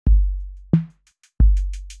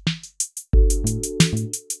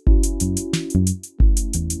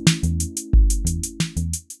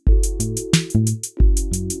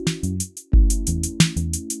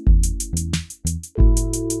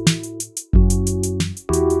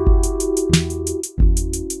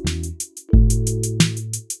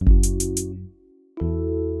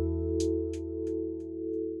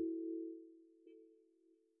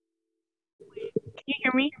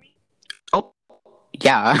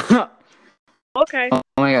Yeah. Okay. Oh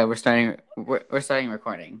my god, we're starting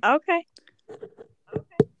recording. Okay.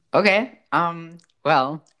 Okay.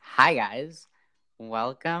 Well, hi guys.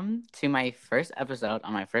 Welcome to my first episode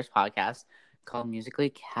on my first podcast called Musically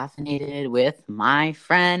Caffeinated with my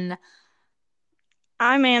friend.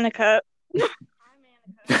 I'm Annika.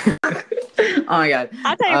 Oh my god.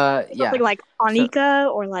 I thought you were something Yeah. like So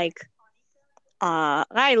Anika or like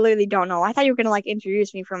I literally don't know. I thought you were gonna like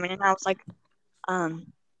introduce me for a minute and I was like,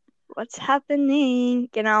 um, what's happening?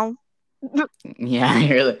 yeah, I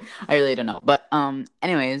really don't know. But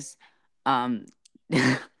anyways, um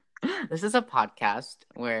this is a podcast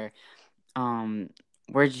where um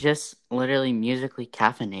we're just literally musically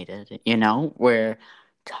caffeinated, we're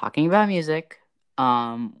talking about music,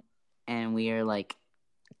 and we are like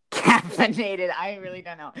caffeinated. I really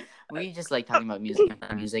don't know, we just like talking about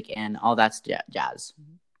music and all that's jazz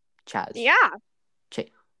chaz Yeah.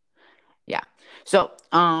 Ch- yeah. So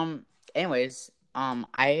anyways,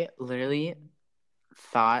 I literally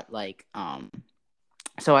thought like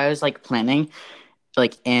so I was like planning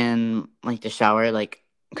like in like the shower, like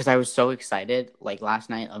because I was so excited like last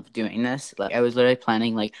night of doing this. Like I was literally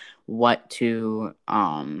planning like what to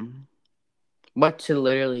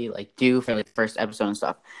literally like do for like the first episode and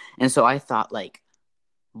stuff. And so I thought like,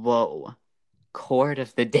 whoa, chord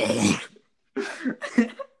of the day.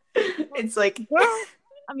 It's like Well,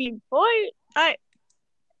 I mean, boy, I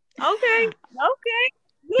okay,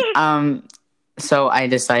 okay. um so I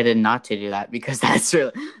decided not to do that because that's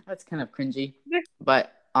kind of cringy.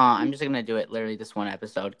 But I'm just gonna do it literally this one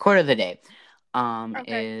episode. Chord of the day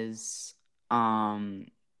Okay. is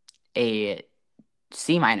a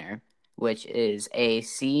C minor, which is a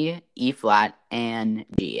C, E flat, and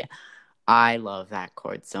G. I love that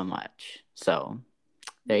chord so much. So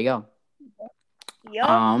there you go. Yup.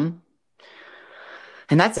 Um,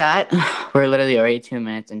 and that's that. We're literally already 2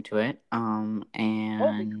 minutes into it. Holy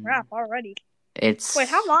And crap, already. Wait, it's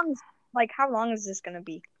how long is this gonna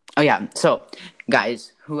be? oh yeah. So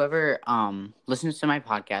guys, whoever listens to my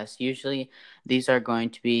podcast, usually these are going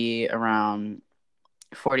to be around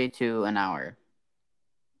 42 an hour.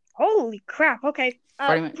 Holy crap, okay.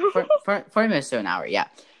 40 minutes to an hour, yeah.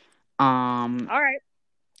 All right.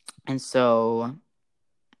 And so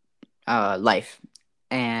life.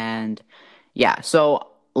 And yeah, so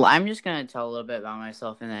I'm just gonna tell a little bit about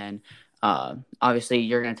myself, and then obviously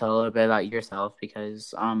you're gonna tell a little bit about yourself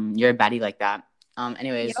because you're a baddie like that.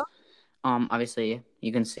 Anyways, Yup. obviously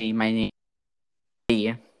you can see my name.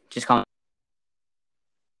 D. Just call me.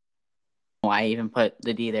 Why I even put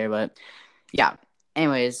the D there, but yeah.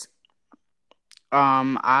 Anyways,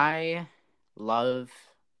 I love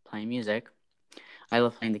playing music. I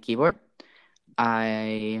love playing the keyboard.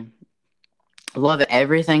 I love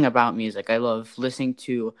everything about music. I love listening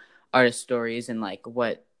to artist stories and like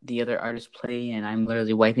what the other artists play, and I'm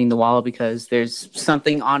literally wiping the wall because there's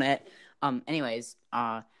something on it. Anyways,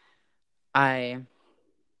 I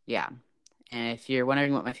yeah. And if you're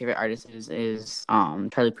wondering what my favorite artist is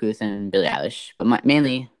Charlie Puth and Billie Eilish, but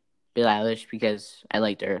mainly Billie Eilish because I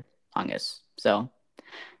liked her longest. So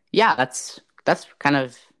yeah, that's kind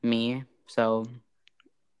of me. So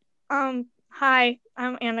Hi,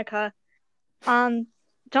 I'm Annika. Um,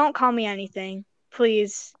 don't call me anything.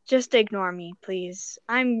 Please, just ignore me, please.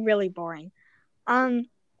 I'm really boring. Um,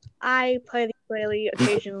 I play the ukulele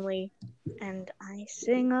occasionally, and I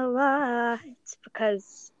sing a lot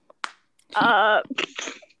because, uh,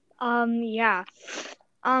 yeah.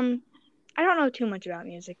 Um, I don't know too much about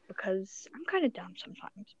music because I'm kind of dumb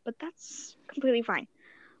sometimes, but that's completely fine.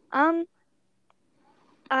 Um,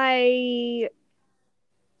 I,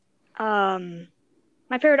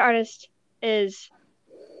 my favorite artist is,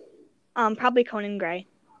 probably Conan Gray.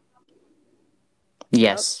 Yep.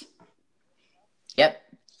 yes, yep,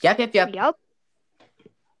 yep, Yep.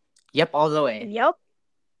 yep, all the way, Yep.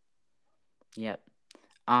 yep.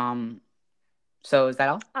 So is that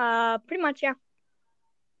all? Pretty much, yeah.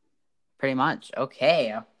 Pretty much.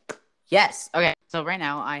 Okay. Yes. Okay. So right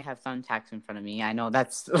now I have thumbtacks in front of me. I know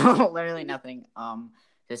that's literally nothing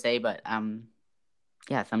to say, but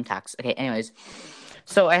yeah, thumbtacks. Okay. Anyways,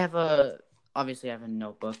 so obviously I have a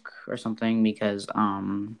notebook or something because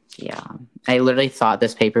yeah, I literally thought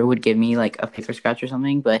this paper would give me like a paper scratch or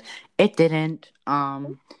something, but it didn't.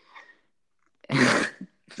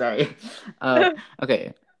 Sorry.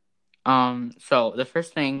 Okay. So the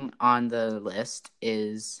first thing on the list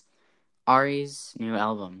is Ari's new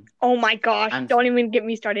album. Oh my gosh, I'm don't even get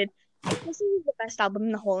me started. This is the best album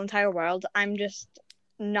in the whole entire world.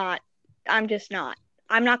 Not. I'm just not.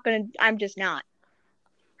 I'm not gonna. I'm just not.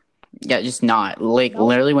 Yeah, just not. Like, Nope.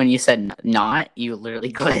 literally, when you said not, you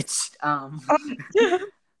literally glitched.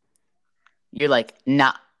 You're like,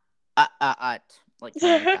 not, like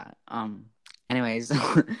something like that. Anyways,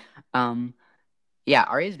 um, yeah,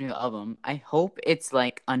 Aria's new album. I hope it's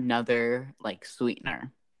like another like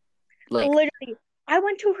Sweetener. Like, Literally, I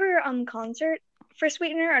went to her concert for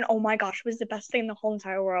Sweetener, and oh my gosh, it was the best thing in the whole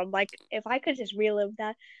entire world. Like, if I could just relive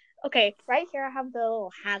that. Okay, right here I have the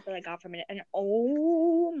little hat that I got from it, and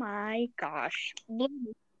oh my gosh.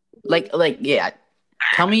 yeah.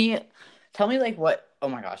 Tell me, like what? Oh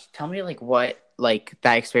my gosh, tell me like what like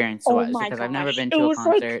that experience Oh was, my because I've never gosh. been It to a was like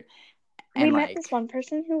concert, we and met this like, one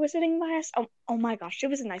person who was sitting by us. Oh my gosh, she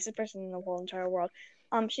was the nicest person in the whole entire world.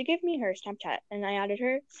 She gave me her Snapchat and I added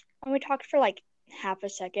her and we talked for like half a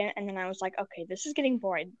second and then I was like, okay, this is getting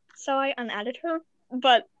boring. So I unadded her.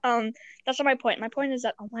 But that's not my point. My point is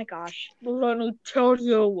that oh my gosh, let me tell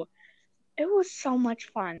you. It was so much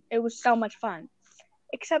fun. It was so much fun.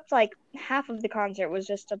 Except like half of the concert was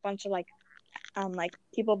just a bunch of like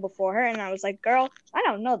people before her and I was like, girl, I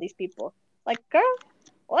don't know these people. Like, girl,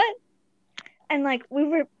 what? And like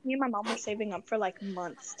me and my mom were saving up for like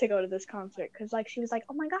months to go to this concert because like she was like,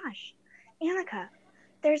 oh my gosh, Annika,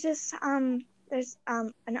 there's an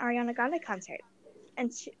Ariana Grande concert,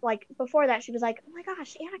 and she, like before that she was like, oh my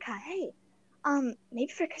gosh, Annika, hey, maybe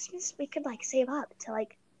for Christmas we could like save up to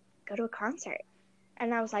like go to a concert,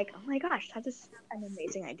 and I was like, oh my gosh, that is an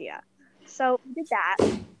amazing idea. So we did that,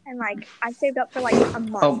 and like I saved up for like a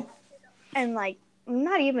month, oh, and like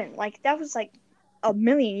not even like that was like a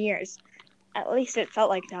million years. At least it felt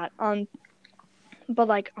like that. But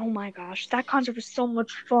like, oh my gosh, that concert was so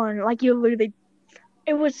much fun. Like you literally,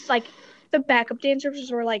 it was like the backup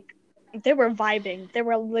dancers were like, they were vibing. They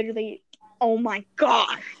were literally, oh my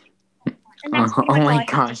gosh. And that's pretty oh much all my I have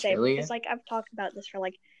to gosh, say really? because like I've talked about this for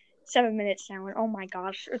like 7 minutes now, and oh my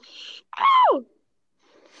gosh, oh,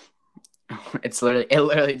 It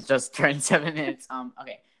literally just turned 7 minutes.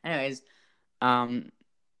 Okay. Anyways, um,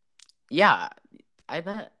 yeah, I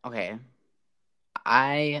bet. Okay,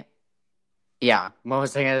 I yeah. What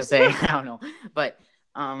was I gonna say? I don't know, but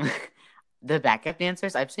um, the backup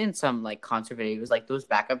dancers. I've seen some like concert videos. Like those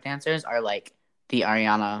backup dancers are like the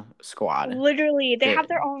Ariana squad. literally, they have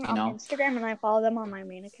They, their own you know. Instagram, and I follow them on my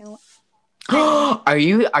main account. Are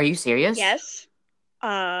you serious? Yes,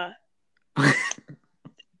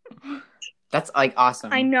 That's like I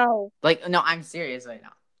awesome. know. Like, no, I'm serious right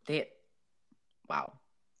now. They Wow.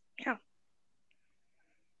 Yeah.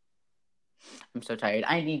 I'm so tired.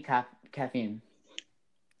 I need caffeine.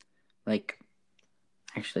 Like,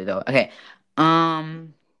 actually though. Okay.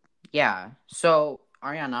 Um yeah. So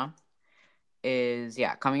Ariana is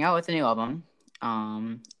coming out with a new album.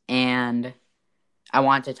 And I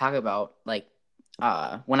want to talk about like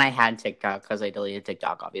when I had TikTok, because I deleted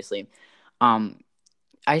TikTok obviously. Um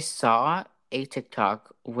I saw a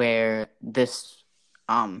TikTok where this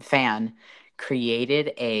fan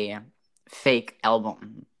created a fake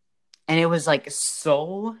album, and it was like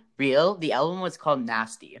so real. The album was called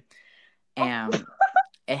Nasty, and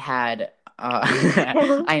it had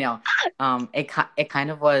I know, it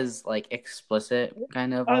kind of was like explicit,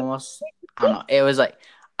 kind of almost. I don't know. It was like,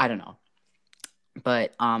 I don't know,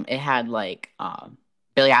 but it had like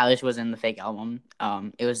Billie Eilish was in the fake album.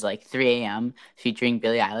 It was like 3 a.m. featuring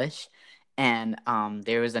Billie Eilish, and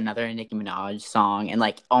there was another Nicki Minaj song, and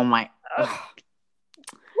like, oh my,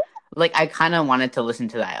 like I kind of wanted to listen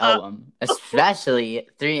to that album, especially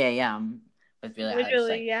 3 a.m. with Billie Eilish,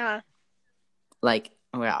 Literally, yeah. like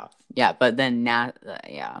wow, yeah. But then now,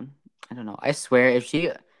 yeah, I don't know. I swear, if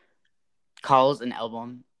she calls an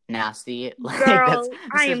album nasty, like Girl, this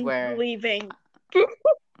I is am where leaving.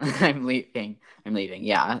 I'm leaving. I'm leaving.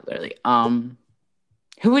 Yeah, literally.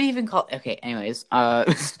 Who would even call? Okay. Anyways. Oh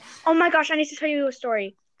my gosh, I need to tell you a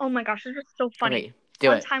story. Oh my gosh, this was so funny. Okay. Do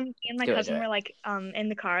One it. time, me and my Do it. Do cousin were it. like in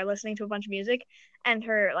the car listening to a bunch of music, and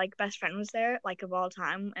her like best friend was there, like of all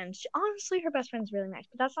time. And honestly, her best friend's really nice,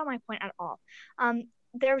 but that's not my point at all.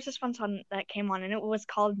 There was this one song that came on, and it was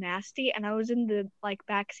called Nasty, and I was in the like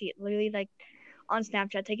back seat, literally like on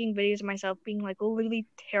Snapchat, taking videos of myself being like literally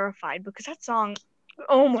terrified because that song.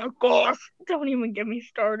 Oh my gosh! Don't even get me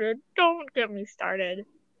started. Don't get me started.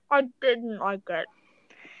 I didn't like it.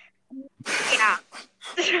 Yeah.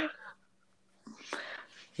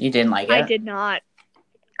 You didn't like I it? did not.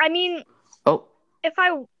 I mean, Oh, if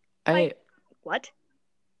I like I. what?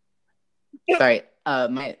 Sorry.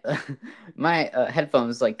 My my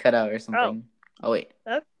headphones like cut out or Oh, something. Oh wait.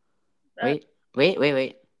 that, that, Wait. Wait. Wait.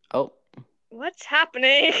 Wait. Oh. what's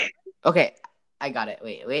happening? Okay. I got it.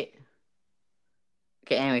 Wait. Wait.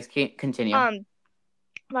 Okay. Anyways, continue.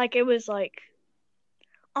 Like it was like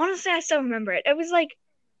honestly, I still remember it. It was like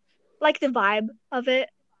the vibe of it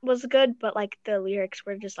was good, but like the lyrics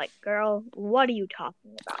were just like, "Girl, what are you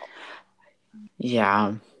talking about?"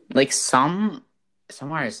 Yeah, like some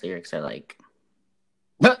artists' lyrics are like,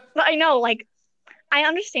 But I know, like, I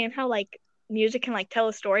understand how like music can like tell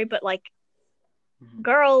a story, but like,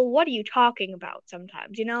 girl, what are you talking about?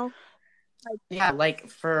 Sometimes, you know? Like, yeah,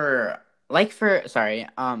 sorry,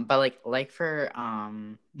 but like for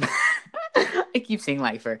I keep saying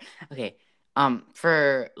like for okay,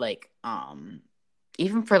 for like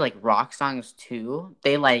even for like rock songs too,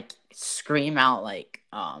 they like scream out like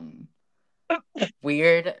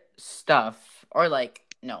weird stuff or like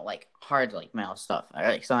no like hard like metal stuff or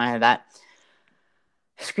like something like that.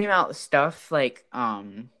 Scream out stuff like I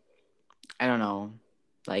don't know,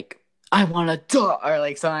 like I want to die or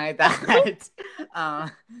like something like that. uh,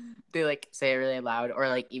 they like say it really loud, or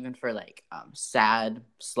like even for like sad,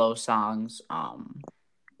 slow songs.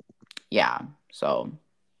 Yeah. So,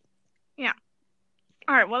 yeah.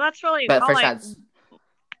 All right. Well, that's really but all for I. sad.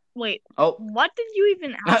 Wait, Oh. what did you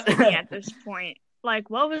even ask me at this point? Like,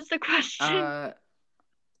 what was the question? I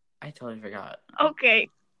totally forgot. Okay.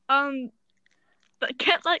 But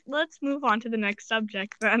can't like let's move on to the next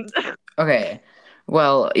subject then. Okay.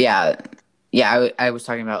 Well, yeah. Yeah, I was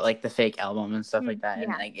talking about like the fake album and stuff like that, and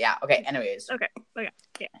Yeah. like yeah. Okay. Anyways, Okay.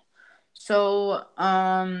 Yeah. so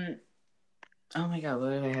oh my god, what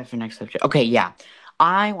do I have for next subject? Okay, yeah,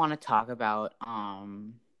 I want to talk about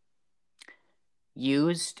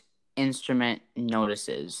used instrument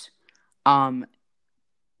notices.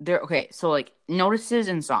 There. Okay, so like notices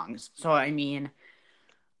in songs. So I mean,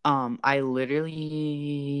 I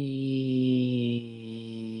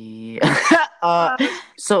literally Uh,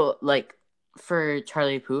 so like for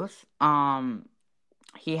Charlie Puth,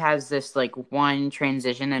 he has this like one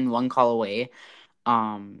transition and one call away,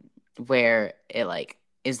 where it like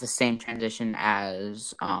is the same transition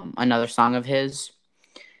as another song of his,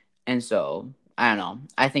 and so I don't know.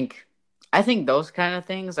 I think those kind of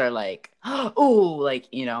things are like oh like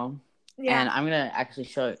yeah. and I'm gonna actually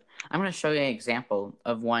show you an example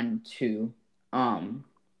of one too.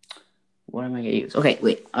 What am I gonna use? Okay,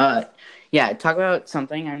 wait. Yeah, talk about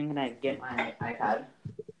something. I'm gonna get my iPad.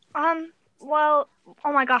 Well,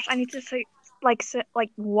 oh my gosh, I need to say,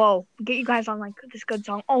 whoa, get you guys on like this good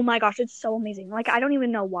song. Oh my gosh, it's so amazing. Like, I don't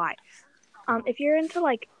even know why. If you're into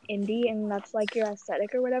like indie and that's like your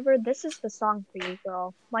aesthetic or whatever, this is the song for you,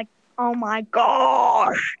 girl. Like, oh my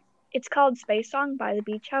gosh. It's called Space Song by the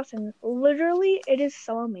Beach House, and literally, it is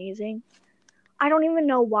so amazing. I don't even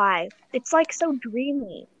know why. It's like so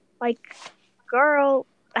dreamy. Like, girl,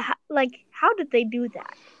 like, how did they do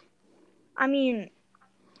that? I mean,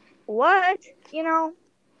 what? You know,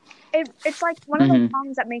 it's like one of those Mm-hmm.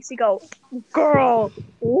 songs that makes you go, girl,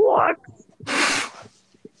 what?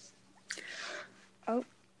 Oh,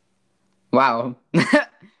 Wow.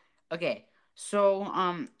 Okay. So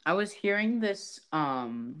I was hearing this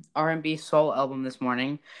R&B soul album this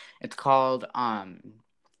morning. It's called oh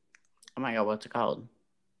my god, what's it called?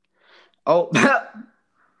 Oh.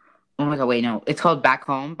 Oh my god, wait, no. It's called Back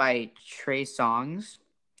Home by Trey Songz.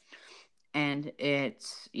 And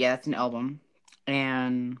it's an album.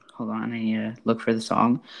 And hold on, I need to look for the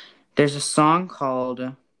song. There's a song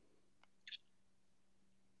called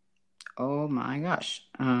oh my gosh.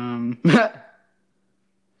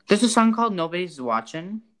 There's a song called Nobody's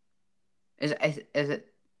Watching. Is it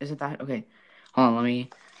that? Okay. Hold on, let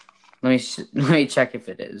me check if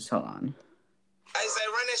it is. Hold on. I say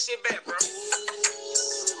run that shit back, bro.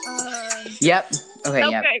 Yep. Okay,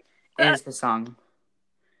 yep. okay. It is the song.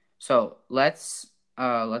 So let's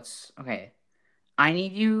okay. I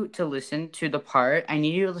need you to listen to the part. I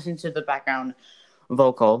need you to listen to the background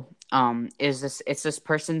vocal. It's this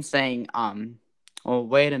person saying, oh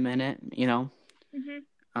wait a minute, Mm-hmm.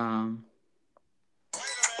 Um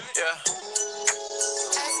Yeah.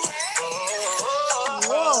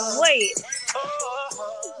 Whoa, wait.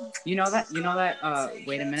 you know that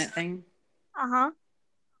wait a minute thing? Uh-huh.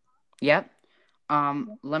 Yep.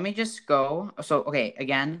 Let me just go. So okay,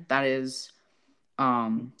 again, that is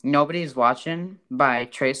Nobody's Watching by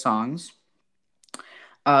Trey Songz.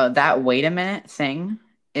 That wait a minute thing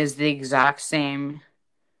is the exact same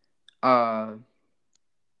uh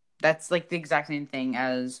that's like the exact same thing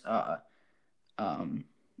as oh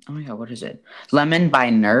my god, what is it? Lemon by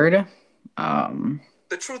Nerd.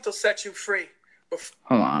 The truth will set you free.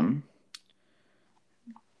 Hold on.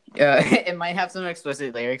 It might have some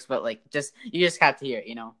explicit lyrics, but like you just have to hear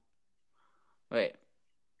it, Wait.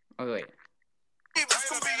 Okay, wait.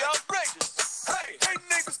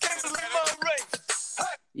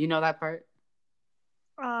 You know that part?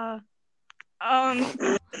 Uh, um,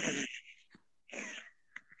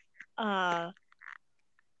 All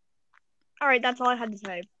right, that's all I had to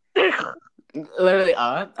say. Literally,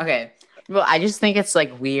 okay. Well, I just think it's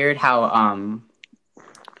like weird how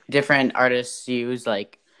different artists use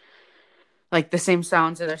like the same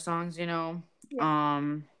sounds of their songs, you know, Yeah.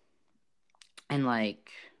 and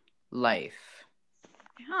like life.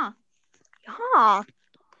 Yeah.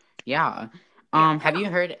 Yeah. Yeah. Have you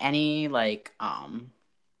heard any like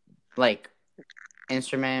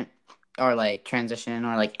instrument or like transition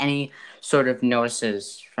or like any sort of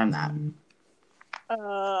notices from that?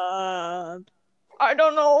 I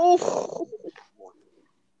don't know.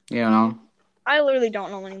 You don't know? I literally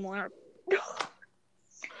don't know anymore.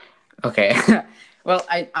 Okay. Well,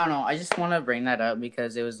 I don't know. I just want to bring that up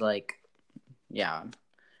because it was like, yeah.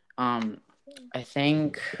 I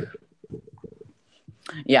think,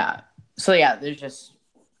 yeah. So yeah, there's just,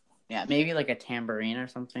 yeah, maybe like a tambourine or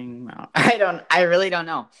something. I really don't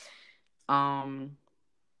know.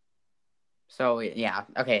 So yeah.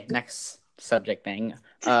 Okay. Next subject thing.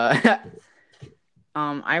 I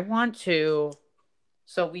want to.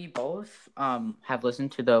 So we both have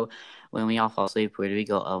listened to the "When We All Fall Asleep, Where Do We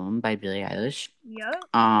Go" album by Billie Eilish. Yep.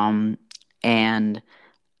 And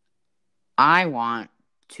I want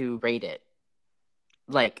to rate it,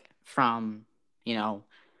 like from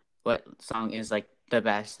what song is like the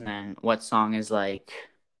best, and then what song is like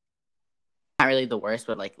not really the worst,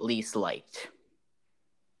 but like least liked.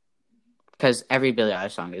 Because every Billie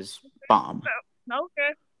Eilish song is bomb.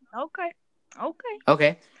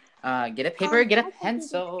 Okay. Get a paper, get a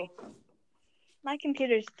pencil. My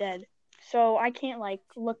computer's dead, so I can't like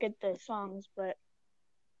look at the songs. But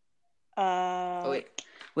Oh,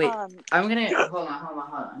 wait. I'm gonna hold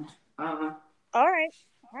on. All right.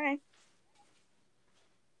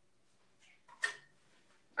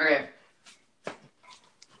 Okay.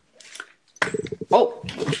 Oh.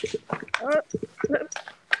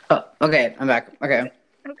 Okay, I'm back. Okay.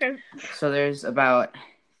 So there's about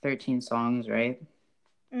 13 songs, right?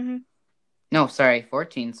 Mhm. No, sorry,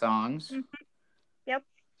 14 songs. Mhm. Yep.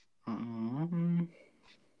 I'm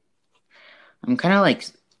kind of like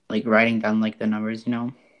writing down like the numbers, you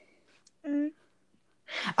know. Mhm.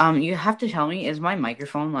 You have to tell me, is my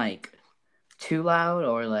microphone like too loud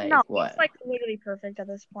or like No, what? it's like literally perfect at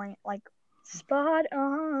this point. Like spot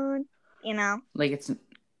on, you know. Like it's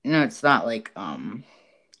not like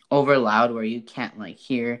over loud where you can't like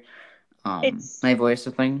hear my voice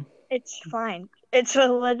or thing. It's fine. It's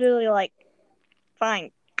literally like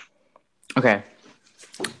fine. Okay.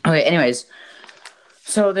 Anyways,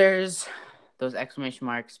 so there's those exclamation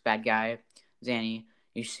marks: bad guy, Zanny,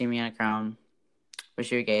 you should see me on a crown,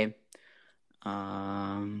 wish you were gay,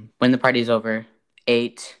 when the party's over,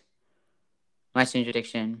 8, my strange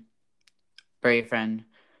addiction, bury your friend,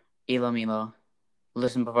 Elo Milo,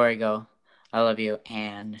 listen before I go, I love you,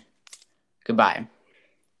 and goodbye.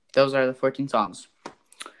 Those are the 14 songs.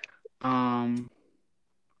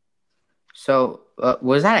 So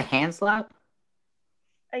was that a hand slap?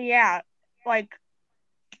 Yeah, like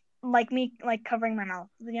me like covering my mouth.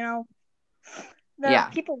 You know, the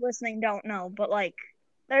people listening don't know, but like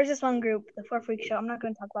there's this one group, the 4 Freak Show. I'm not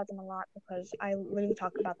going to talk about them a lot because I literally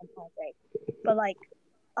talk about them all day. But like,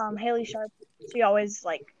 Haley Sharp, she always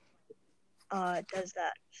like does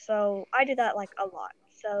that. So I do that like a lot.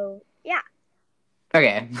 So yeah.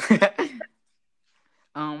 Okay.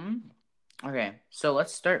 Okay. So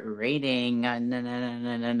let's start rating.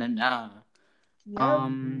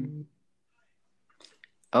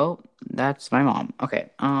 Oh, that's my mom. Okay.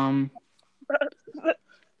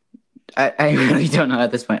 I really don't know at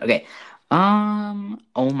this point. Okay. Oh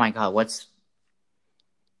my god, what's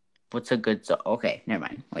a good song? Okay, never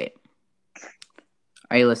mind. Wait.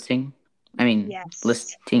 Are you listening? I mean, yes.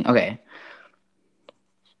 Listing. Okay.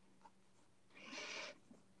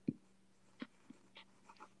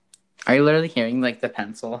 Are you literally hearing like the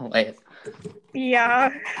pencil? Like. Yeah.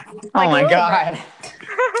 Oh my god.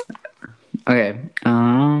 Okay.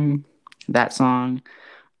 That song.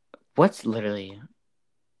 What's literally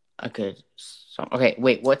a good song? Okay,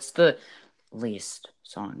 wait. What's the least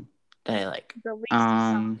song that I like? The least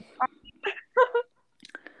song.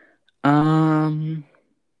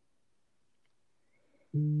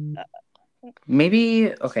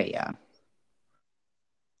 Maybe. Okay, yeah.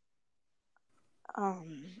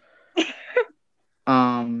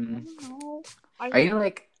 Are you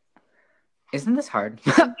like? Isn't this hard?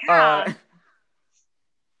 Yeah.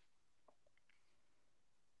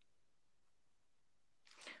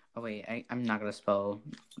 Oh wait, I'm not gonna spell.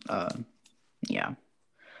 Yeah.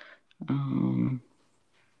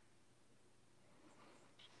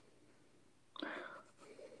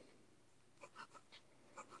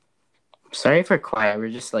 Sorry for quiet. We're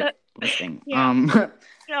just like listing. Yeah.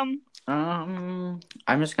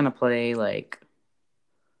 I'm just gonna play like.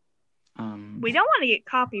 We don't want to get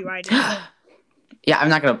copyrighted. Yeah, I'm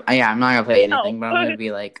not gonna play anything, Oh. but I'm gonna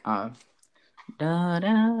be like, da da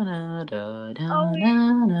da da da Oh,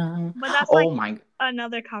 da da. But that's Oh like my.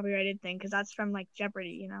 another copyrighted thing because that's from like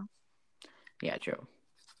Jeopardy, you know. Yeah, true.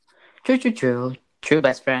 True,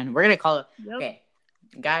 best friend. We're gonna call it. Yep. Okay,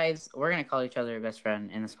 guys, we're gonna call each other best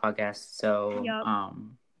friend in this podcast. So, Yep.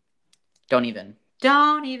 don't even.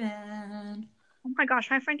 Oh my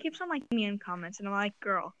gosh, my friend keeps on like me in comments, and I'm like,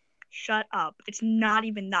 girl, shut up. It's not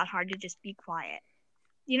even that hard to just be quiet.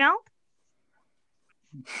 You know?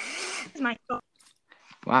 It's my phone.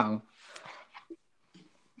 Wow.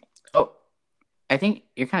 Oh, I think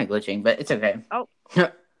you're kind of glitching, but it's okay. Oh.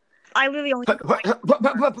 I literally only.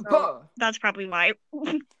 So that's probably why.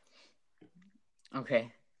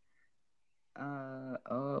 Okay.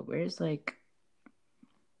 Oh, where's like?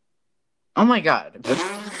 Oh my god.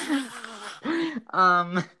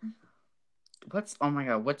 What's? Oh my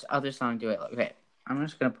god. Which other song do I like? Okay, I'm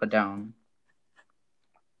just gonna put down.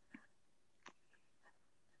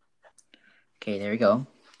 Okay, there we go.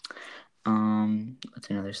 What's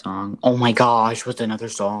another song? Oh my gosh, what's another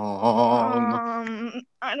song?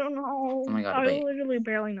 I don't know. Oh my god, I wait. literally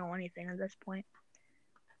barely know anything at this point.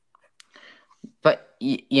 But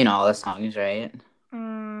you know all the songs, right?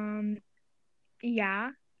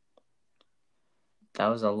 Yeah. That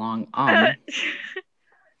was a long What?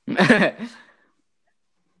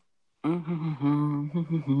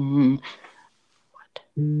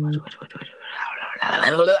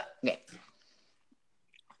 Okay.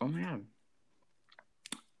 Oh my god.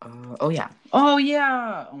 Oh yeah. Oh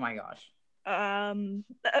yeah. Oh my gosh. Oh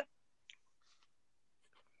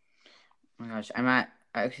my gosh. I'm at.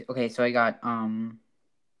 Okay, so I got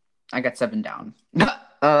 7 down.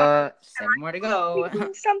 7 more to go.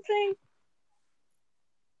 Something.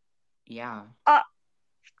 Yeah. I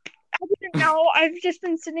didn't know. I've just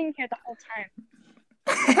been sitting here the whole time.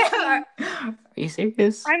 Are you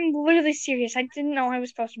serious? I'm literally serious. I didn't know I was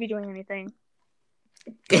supposed to be doing anything.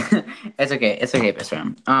 It's okay. It's okay, best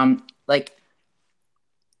friend. Like,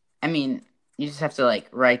 I mean, you just have to like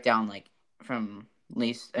write down like from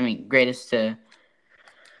greatest to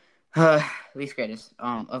least greatest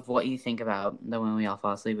of what you think about the When We All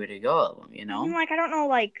Fall Asleep Where to Go album. You know? Like I don't know.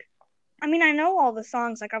 Like, I mean, I know all the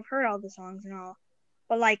songs. Like I've heard all the songs and all,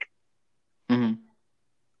 but like, Mm-hmm.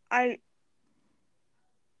 I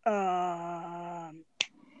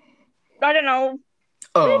don't know.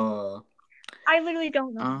 I literally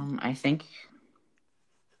don't know. I think.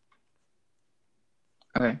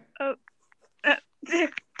 Okay.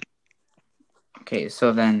 Okay,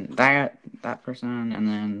 so then that person, and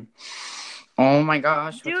then, oh my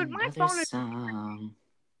gosh, dude, my phone is. Song?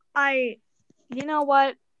 You know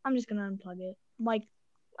what? I'm just gonna unplug it. Like,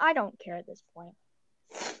 I don't care at this point.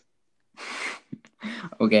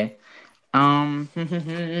 Okay. Oh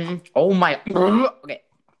my. Okay.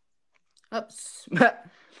 Oops.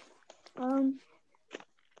 1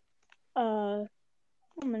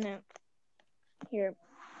 minute. Here.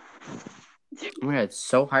 Oh my god, it's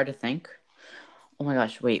so hard to think. Oh my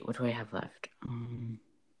gosh, wait, what do I have left?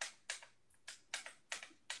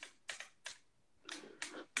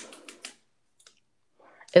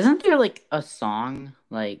 Isn't there like a song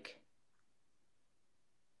like?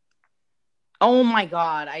 Oh my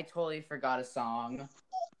god, I totally forgot a song.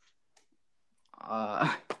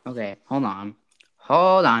 Okay, hold on.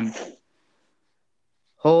 Hold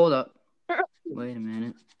up. Wait a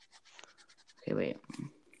minute. Okay, wait.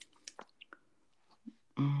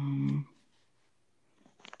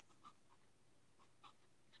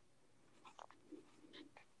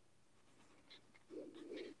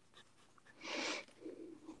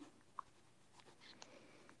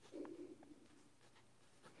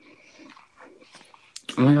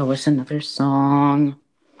 Oh my god, what's another song?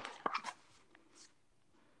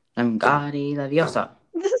 Gatti Laviosa.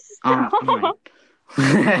 Anyway.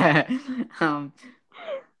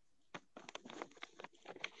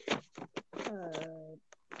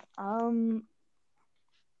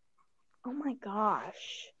 Oh my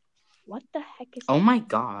gosh. What the heck is Oh my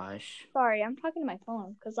gosh. Sorry, I'm talking to my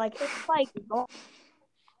phone because like it's like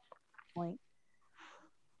point.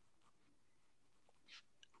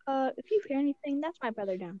 If you hear anything, that's my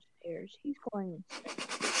brother downstairs. He's going.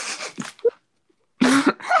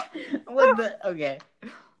 What the? Okay.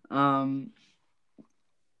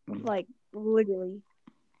 Like literally.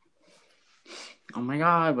 Oh my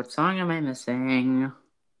god, what song am I missing?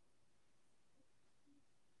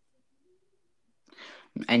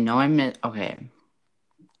 I know I missed. Okay.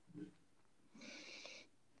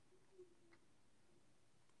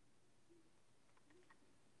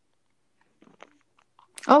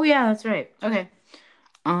 Oh yeah, that's right. Okay.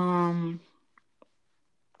 I'm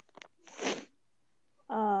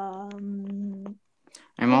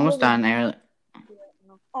almost done.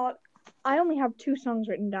 I only have 2 songs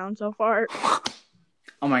written down so far.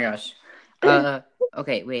 Oh my gosh.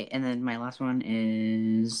 Okay, wait, and then my last one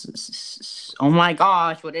is. Oh my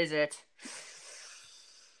gosh, what is it?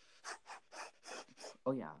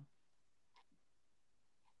 Oh yeah.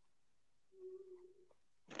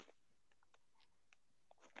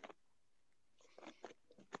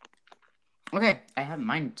 Okay, I have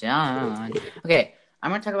mine done. Okay,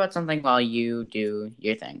 I'm gonna talk about something while you do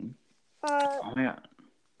your thing. Oh my god.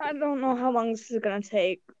 I don't know how long this is gonna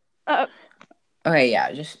take. Okay,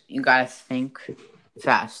 yeah, just you gotta think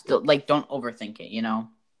fast. Like, don't overthink it, you know?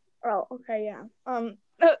 Oh, okay, yeah.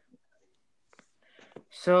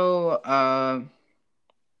 So, I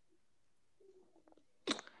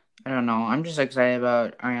don't know. I'm just excited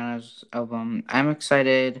about Ariana's album. I'm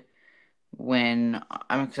excited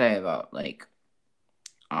about, like,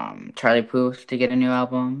 Charlie Puth to get a new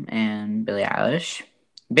album and Billie Eilish.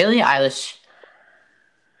 Billie Eilish.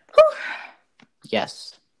 Whew.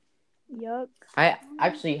 Yes. Yuck. I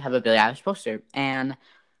actually have a Billie Eilish poster, and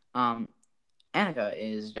Annika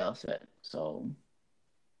is jealous of it. So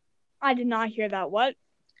I did not hear that. What?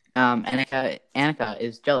 Annika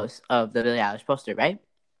is jealous of the Billie Eilish poster, right?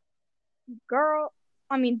 Girl,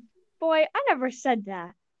 I mean, boy, I never said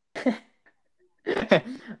that.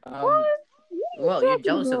 What? Well, you're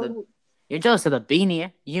jealous of the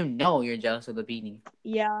beanie. You know you're jealous of the beanie.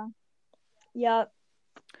 Yeah. Yeah.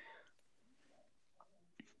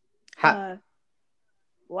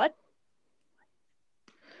 What?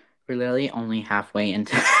 We're literally only halfway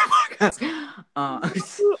into the podcast. Oh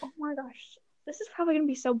my gosh. This is probably gonna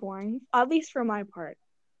be so boring. At least for my part.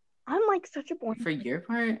 I'm like such a boring. For your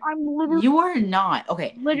part? I'm literally. You are not.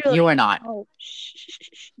 Okay. Literally. You are not. Oh,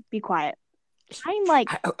 shh. Be quiet. I'm like.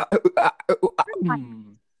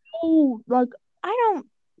 Oh, like I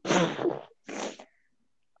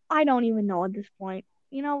don't even know at this point.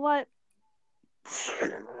 You know what?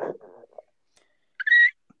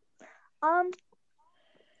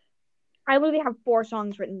 I literally have 4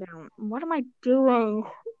 songs written down. What am I doing?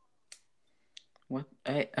 What?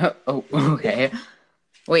 Okay.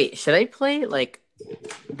 Wait, should I play like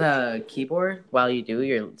the keyboard while you do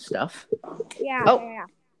your stuff? Yeah. Oh. Yeah.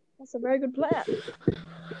 That's a very good plan.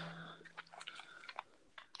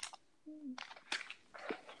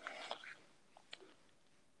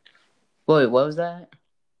 Wait, what was that?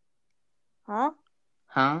 Huh?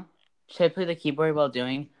 Should I play the keyboard while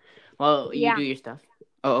you do your stuff?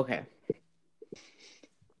 Oh, okay.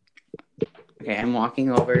 Okay, I'm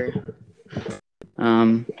walking over.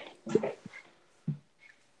 And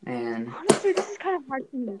honestly, this is kind of hard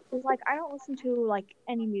for me because, like, I don't listen to like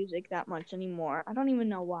any music that much anymore. I don't even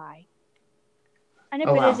know why. And if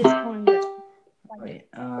it is, it's going good.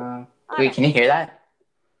 Wait, can you hear that?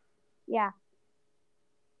 Yeah.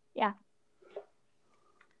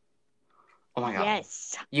 Oh my god.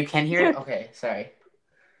 Yes. You can hear it? Okay, sorry.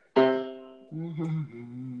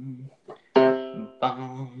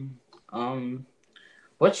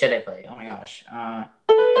 What should I play? Oh my gosh.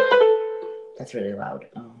 That's really loud.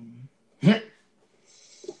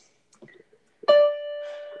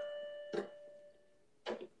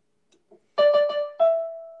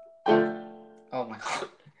 Oh my god.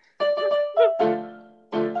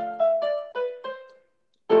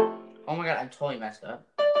 Oh my god, I'm totally messed up.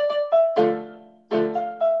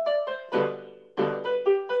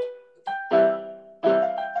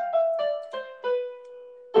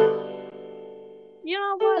 You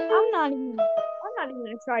know what? I'm not even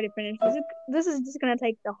gonna try to finish this. This is just gonna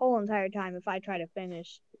take the whole entire time if I try to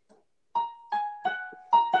finish.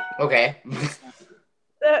 Okay.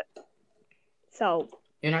 So.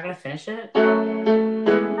 You're not gonna finish it?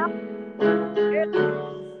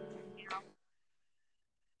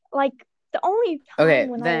 Like the only time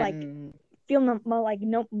when I like feel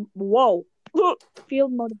feel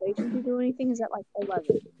motivation to do anything is at like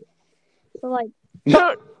 11. So like.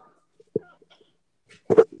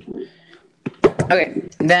 Okay,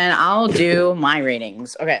 then I'll do my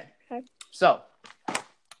ratings. Okay. So,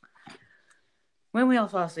 when we all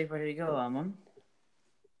fall asleep, where do we go,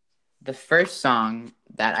 The first song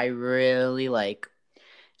that I really like,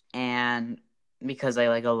 and because I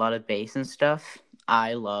like a lot of bass and stuff,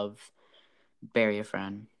 I love Bury a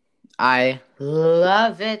Friend. I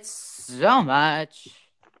love it so much.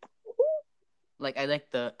 Like I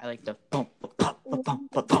like the boom, boom, boom, boom,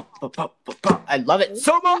 boom, boom, boom, boom, boom. I love it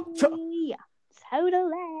so much.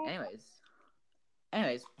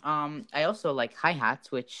 Anyways, I also like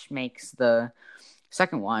hi-hats, which makes the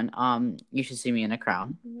Second one, You Should See Me in a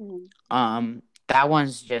Crown. That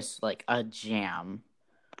one's just like a jam.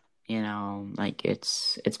 You know, like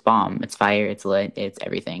it's bomb, it's fire, it's lit, it's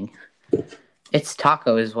everything. It's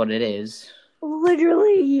taco is what it is.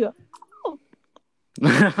 Literally. Oh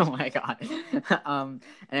my god.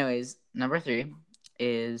 Anyways, number 3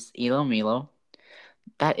 is Elo Milo.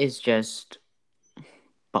 That is just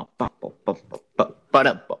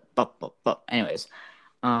anyways.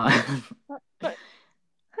 I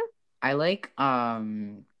like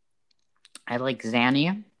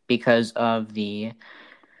Zanny because of the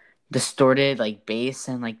distorted like bass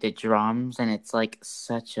and like the drums, and it's like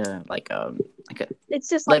such a it's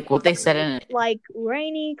just like what they said in it. Like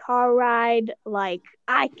rainy car ride, like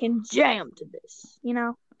I can jam to this, you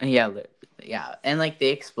know? Yeah, and like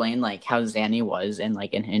they explained like how Zanny was in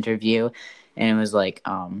like an interview, and it was like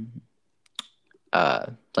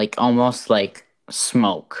almost like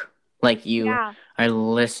smoke, like you are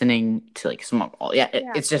listening to like smoke.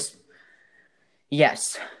 It's just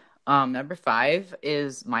yes. Number 5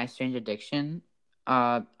 is My Strange Addiction.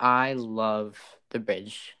 I love the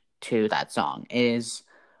bridge to that song. It is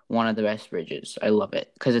one of the best bridges. I love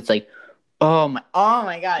it because it's like, oh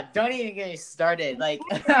my god! Don't even get me started. Like,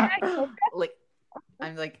 like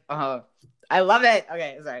I'm like, I love it.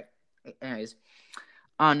 Okay, sorry. Anyways,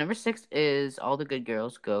 number 6 is All the Good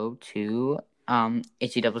Girls Go to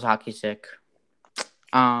Itchy Doubles Hockey Stick.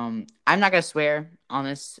 I'm not gonna swear on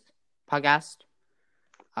this podcast.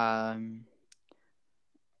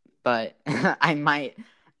 But I might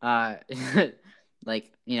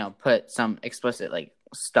like, you know, put some explicit like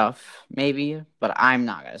stuff maybe, but I'm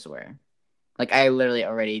not gonna swear. Like I literally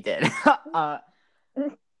already did.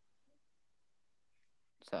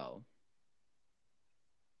 So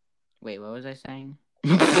wait, what was I saying?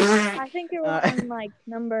 I think it was on like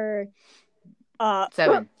number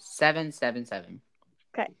 7.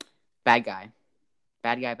 Okay. Bad guy.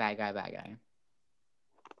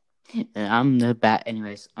 I'm the bad.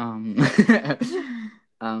 Anyways, number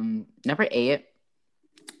 8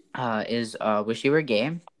 is Wish You Were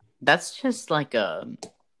Gay. That's just like a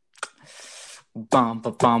bump,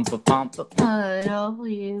 but all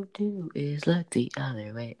you do is look the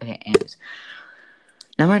other way. Okay, anyways,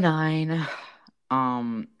 number 9,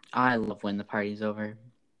 I love When the Party's Over.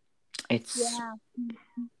 It's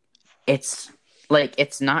like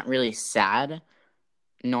it's not really sad,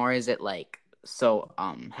 nor is it like so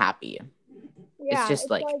happy. It's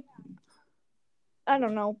just like I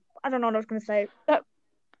don't know what I was gonna say.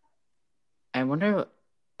 I wonder.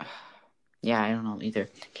 Yeah, I don't know either.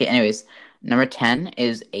 Okay, anyways, number 10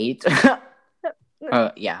 is 8.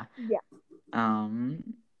 Yeah.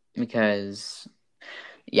 Because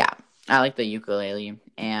I like the ukulele,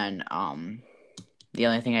 and the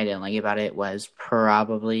only thing I didn't like about it was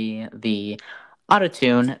probably the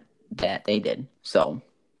auto-tune that they did. So,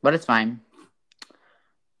 but it's fine.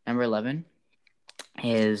 Number 11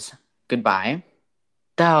 is Goodbye.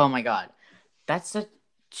 Oh my god. That's such...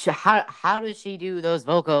 How does she do those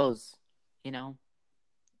vocals? You know?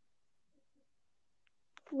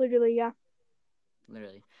 Literally, yeah.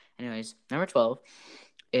 Literally. Anyways, number 12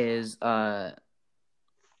 is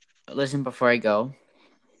Listen Before I Go.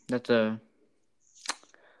 That's a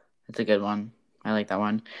good one. I like that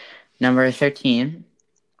one. Number 13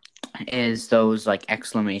 is those like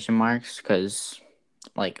exclamation marks, because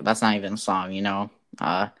like that's not even a song, you know.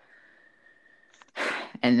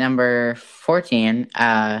 And number 14,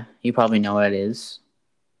 you probably know what it is.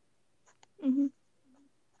 Mm-hmm.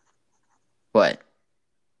 What?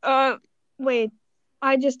 Wait.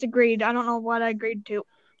 I just agreed. I don't know what I agreed to.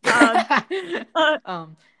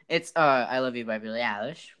 It's I Love You by Billie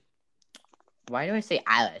Eilish. Why do I say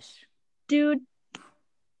Eilish? Dude,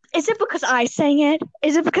 is it because I sang it?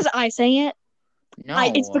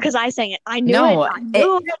 No. It's because I sang it. I knew it. I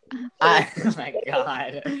knew it. Oh my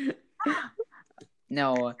god.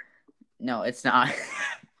 No, it's not.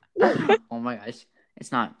 Oh my gosh,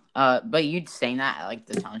 it's not. But you'd saying that at like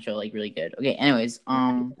the talent show like really good. Okay, anyways,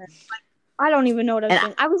 I don't even know what I was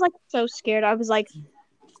doing. I was like so scared. I was like,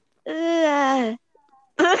 oh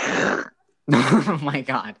my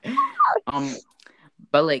god.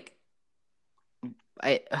 But like,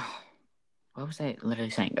 what was I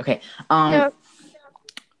literally saying? Okay,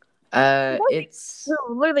 it's we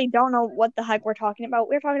literally don't know what the heck we're talking about.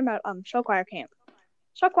 We're talking about show choir camp.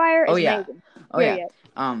 Show choir is amazing. Yeah.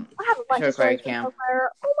 I have a bunch of stories from show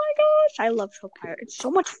choir. Oh my gosh, I love show choir. It's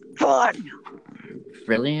so much fun.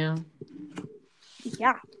 Really?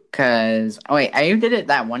 Yeah. Cause I did it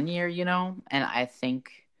that one year, you know, and I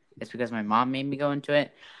think it's because my mom made me go into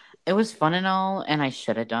it. It was fun and all, and I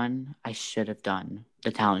should have done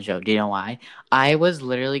the talent show. Do you know why? I was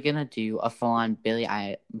literally gonna do a full-on Billie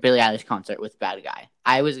Eilish concert with Bad Guy.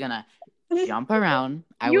 I was gonna jump around.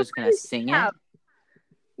 I You was gonna really sing should have. it.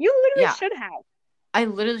 You literally Yeah, should have. I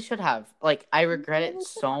literally should have. Like, I regret it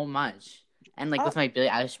so much. And like with my Billie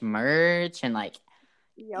Eilish merch and like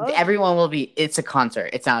everyone will be. It's a concert.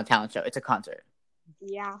 It's not a talent show. It's a concert.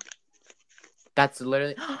 Yeah. That's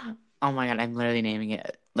literally. Oh my god! I'm literally naming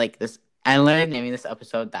it like this. I'm literally naming this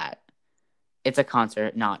episode that. It's a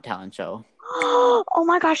concert, not talent show. Oh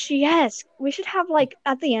my gosh, yes. We should have like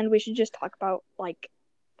at the end we should just talk about like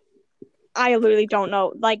I literally don't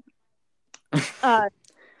know. Like I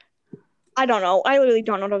don't know. I literally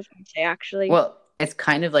don't know what I was gonna say actually. Well, it's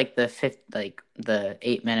kind of like the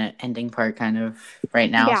 8-minute ending part kind of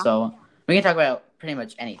right now, Yeah. so we can talk about pretty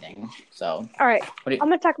much anything. So Alright. I'm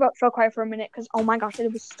gonna talk about Show Choir for a minute because oh my gosh,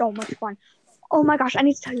 it was so much fun. Oh my gosh, I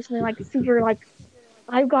need to tell you something like super like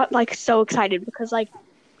I got like so excited because like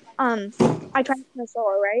I tried to play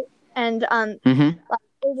solo, right? And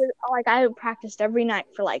like I practiced every night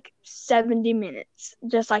for like 70 minutes,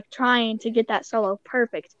 just like trying to get that solo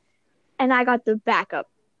perfect. And I got the backup.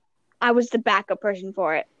 I was the backup person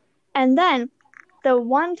for it. And then the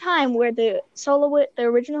one time where the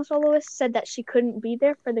original soloist said that she couldn't be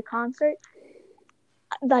there for the concert,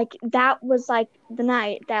 like that was like the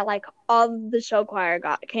night that like all of the show choir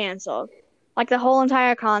got canceled. Like the whole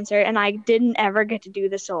entire concert, and I didn't ever get to do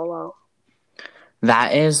the solo.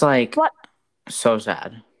 That is like so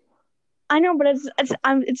sad. I know, but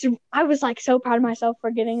I was like so proud of myself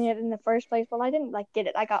for getting it in the first place. Well, I didn't like get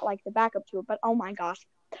it. I got like the backup to it, but oh my gosh.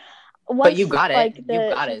 But you got it. Like, you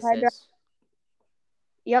got it, sis.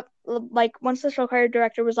 Yep. Like once the show choir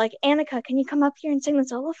director was like, Annika, can you come up here and sing the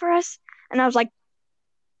solo for us? And I was like,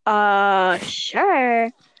 sure.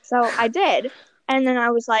 So I did. And then I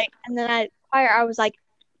was like, I was like,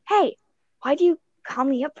 hey, why do you call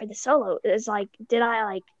me up for the solo? It's like, did I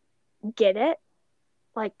like get it?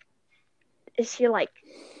 Like, is she like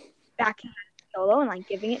backing the solo and like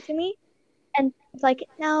giving it to me? And it's like,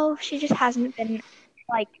 no, she just hasn't been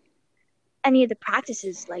like any of the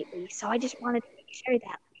practices lately. So I just wanted to make sure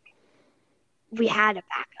that like, we had a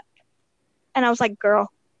backup. And I was like,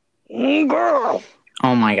 girl.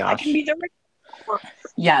 Oh my gosh. I can be the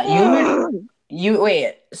yeah, you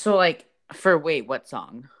wait. So like what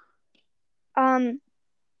song?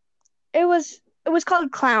 It was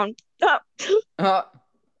called Clown. But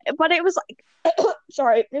it was like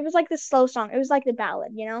sorry, it was like the slow song. It was like the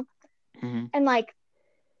ballad, you know? Mm-hmm. And like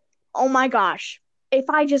oh my gosh, if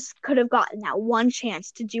I just could have gotten that one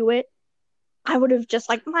chance to do it, I would have just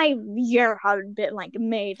like my year had been like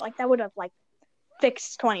made. Like that would have like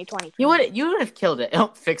fixed 2020. You would have killed it.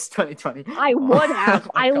 Oh, fixed 2020. I would have.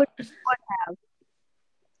 I literally would have.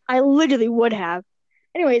 I literally would have.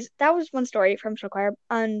 Anyways, that was one story from show choir.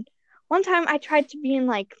 And one time I tried to be in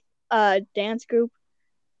like a dance group,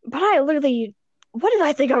 but I literally, what did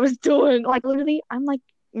I think I was doing? Like literally, I'm like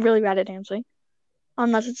really bad at dancing,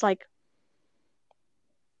 unless it's like.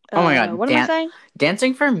 Oh my god! What am I saying?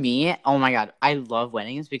 Dancing for me, oh my god, I love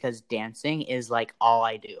weddings because dancing is like all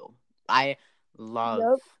I do. I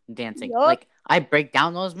love dancing. Like I break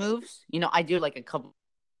down those moves. You know, I do like a couple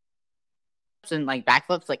and like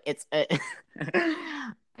backflips. Like it's,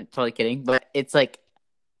 I'm totally kidding, but it's like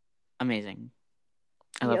amazing.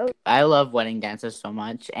 I love wedding dances so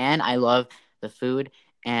much, and I love the food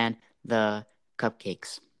and the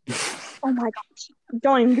cupcakes. Oh my gosh!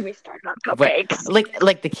 Don't even get me started on cupcakes. But,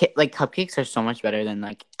 like cupcakes are so much better than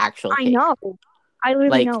like actual cake. I know. I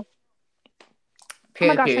literally know.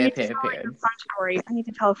 Period, oh my gosh! I need to tell a fun story. I need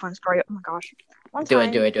to tell a fun story. Oh my gosh! One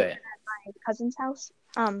time, do it. At my cousin's house,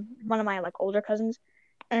 one of my like older cousins,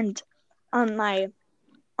 and my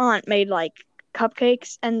aunt made like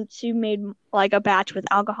cupcakes, and she made like a batch with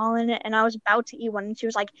alcohol in it, and I was about to eat one, and she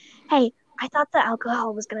was like, "Hey, I thought the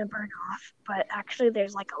alcohol was gonna burn off, but actually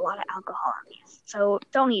there's like a lot of alcohol in these, so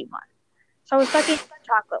don't eat one." So I was stuck eating the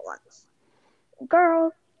chocolate ones.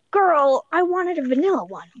 Girl, I wanted a vanilla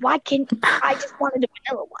one. Why can't I just wanted a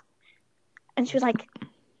vanilla one? And she was like,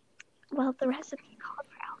 well, the recipe called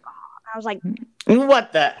for alcohol. And I was like,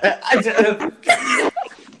 what the?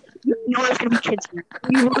 You know there's going to be kids here.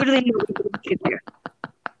 You literally know there's going to be kids here.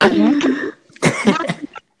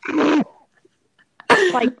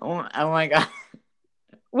 Like, oh my god.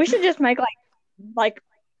 We should just make like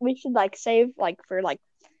we should like save like for like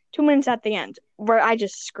 2 minutes at the end where I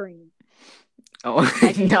just scream. Oh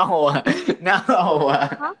no.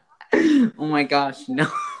 Huh? Oh my gosh, no.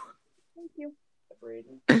 Thank you.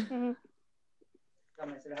 Mm-hmm.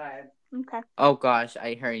 Okay. Oh gosh,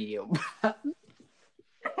 I heard you. Oh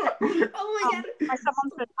my god. My someone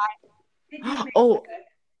said hi. Oh,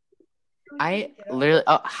 I literally.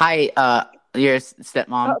 Oh, hi. Your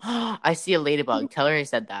stepmom. I see a ladybug. Tell her I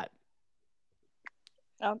said that.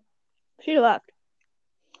 She left.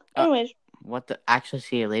 Anyways, what the? Actually,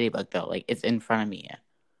 see a ladybug though. Like it's in front of me.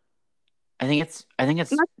 I think it's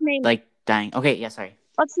like dying. Okay, yeah. Sorry.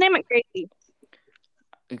 Let's name it Gracie.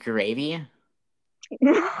 Gravy.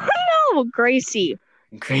 No, Gracie.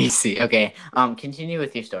 Gracie. Okay. Continue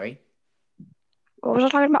with your story. What was I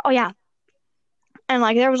talking about? Oh yeah. And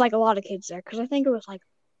like there was like a lot of kids there because I think it was like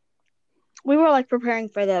we were like preparing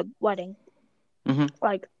for the wedding. Mm-hmm.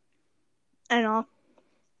 Like I don't know.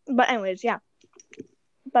 But anyways, yeah.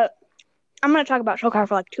 But I'm gonna talk about Shokar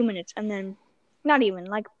for like 2 minutes and then not even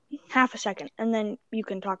like half a second and then you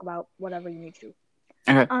can talk about whatever you need to.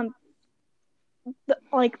 Okay.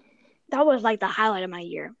 Like that was like the highlight of my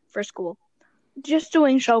year for school. Just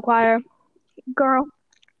doing show choir, girl.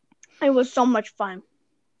 It was so much fun.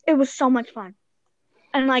 It was so much fun.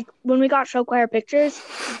 And like when we got show choir pictures,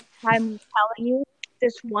 I'm telling you,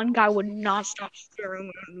 this one guy would not stop staring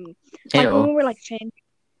at me. Like when we were like changing,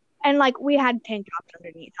 and like we had tank tops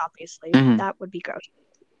underneath, obviously. Mm-hmm. That would be gross.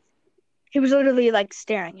 He was literally like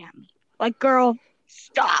staring at me. Like, girl,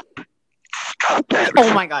 stop.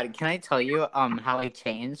 Oh my god, can I tell you how I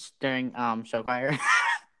changed during show choir?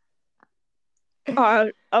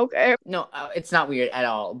 Okay. No, it's not weird at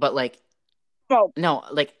all. But like, no,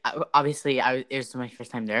 like obviously it was my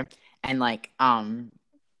first time there, and like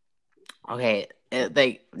okay,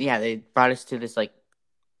 they brought us to this like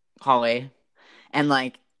hallway, and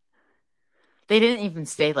like they didn't even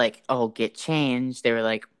say like, oh, get changed. They were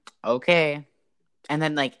like, okay, and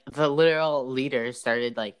then like the literal leaders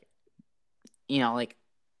started like, like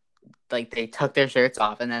they took their shirts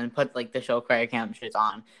off and then put like the show choir camp shirts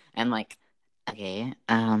on, and like, okay,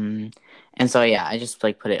 and so yeah, I just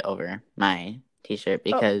like put it over my t-shirt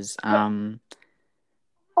because oh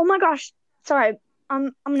my gosh, sorry,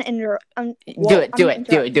 I'm gonna interrupt. Do it.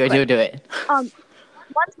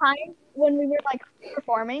 One time when we were like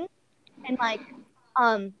performing and like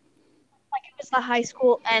it was the high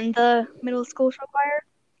school and the middle school show choir,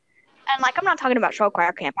 and like I'm not talking about show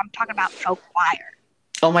choir camp, I'm talking about show choir.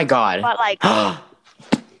 Oh my god. But like oh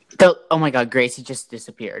my god, Gracie just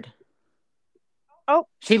disappeared. Oh,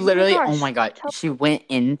 she literally, oh my god, she went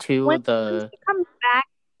into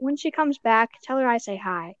when she comes back, tell her I say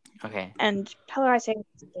hi. Okay. And tell her I say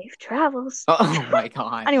safe travels. Oh my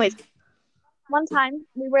god. Anyways, one time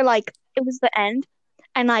we were like, it was the end,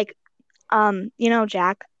 and like,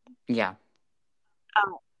 Jack. Yeah.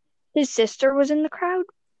 His sister was in the crowd.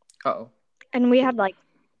 Oh. And we had like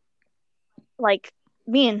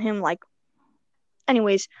me and him like.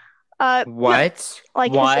 Anyways, what? No,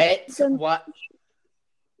 like what?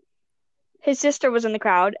 His sister was in the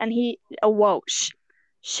crowd, and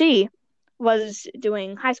she was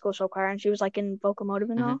doing high school show choir, and she was like in vocal motive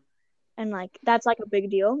and all, and like that's like a big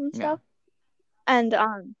deal and stuff. Yeah. And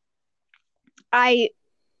I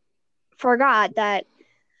forgot that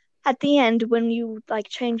at the end when you like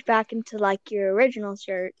change back into like your original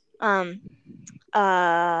shirt, because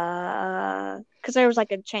there was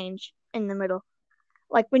like a change in the middle,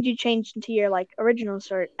 like when you changed into your like original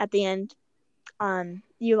shirt at the end,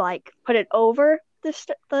 you like put it over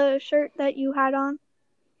the shirt that you had on,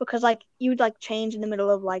 because like you'd like change in the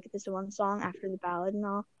middle of like this one song after the ballad and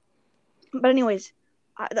all. But anyways,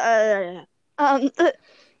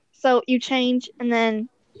 so you change and then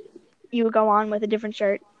you would go on with a different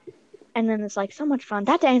shirt, and then it's like so much fun.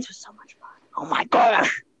 That dance was so much fun. Oh my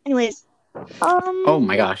gosh. Anyways, oh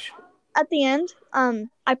my gosh. At the end,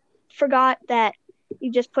 I forgot that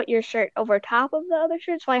you just put your shirt over top of the other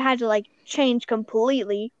shirt, so I had to like change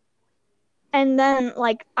completely. And then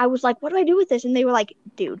like I was like, what do I do with this? And they were like,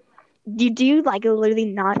 dude, do you like literally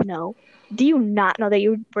not know? Do you not know that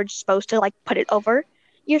you were supposed to like put it over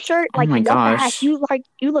your shirt? Like, oh my gosh. The heck?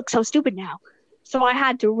 You look so stupid now. So I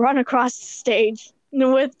had to run across the stage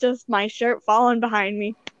with just my shirt falling behind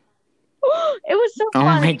me. It was so funny.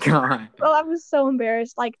 Oh my god. Well, I was so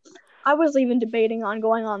embarrassed. Like, I was even debating on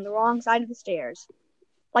going on the wrong side of the stairs.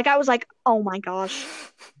 Like, I was like, oh my gosh.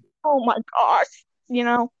 Oh my gosh.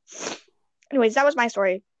 Anyways, that was my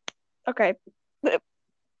story. Okay.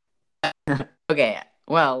 Okay.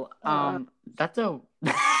 Well, that's a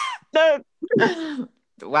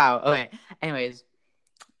wow. Okay. Anyways,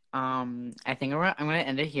 I think I'm gonna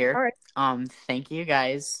end it here. All right. Thank you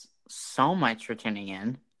guys so much for tuning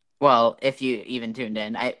in. Well, if you even tuned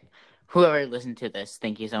in, whoever listened to this,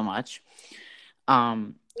 thank you so much.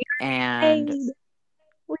 And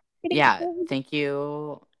yeah, thank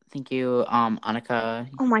you, Annika.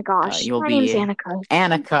 Oh my gosh, you'll my be name's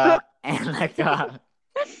Annika. Annika.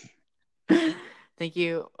 thank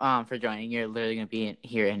you for joining. You're literally gonna be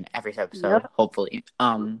here in every episode, hopefully.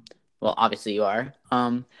 Well, obviously you are.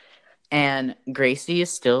 And Gracie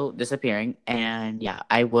is still disappearing, and yeah,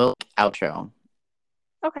 I will outro.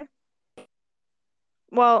 Okay.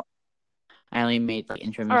 Well, I only made like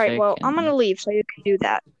intro music. All right. Well, I'm gonna leave, so you can do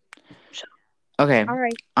that. So. Okay. All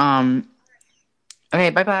right. Okay.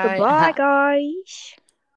 Bye bye. Goodbye, guys.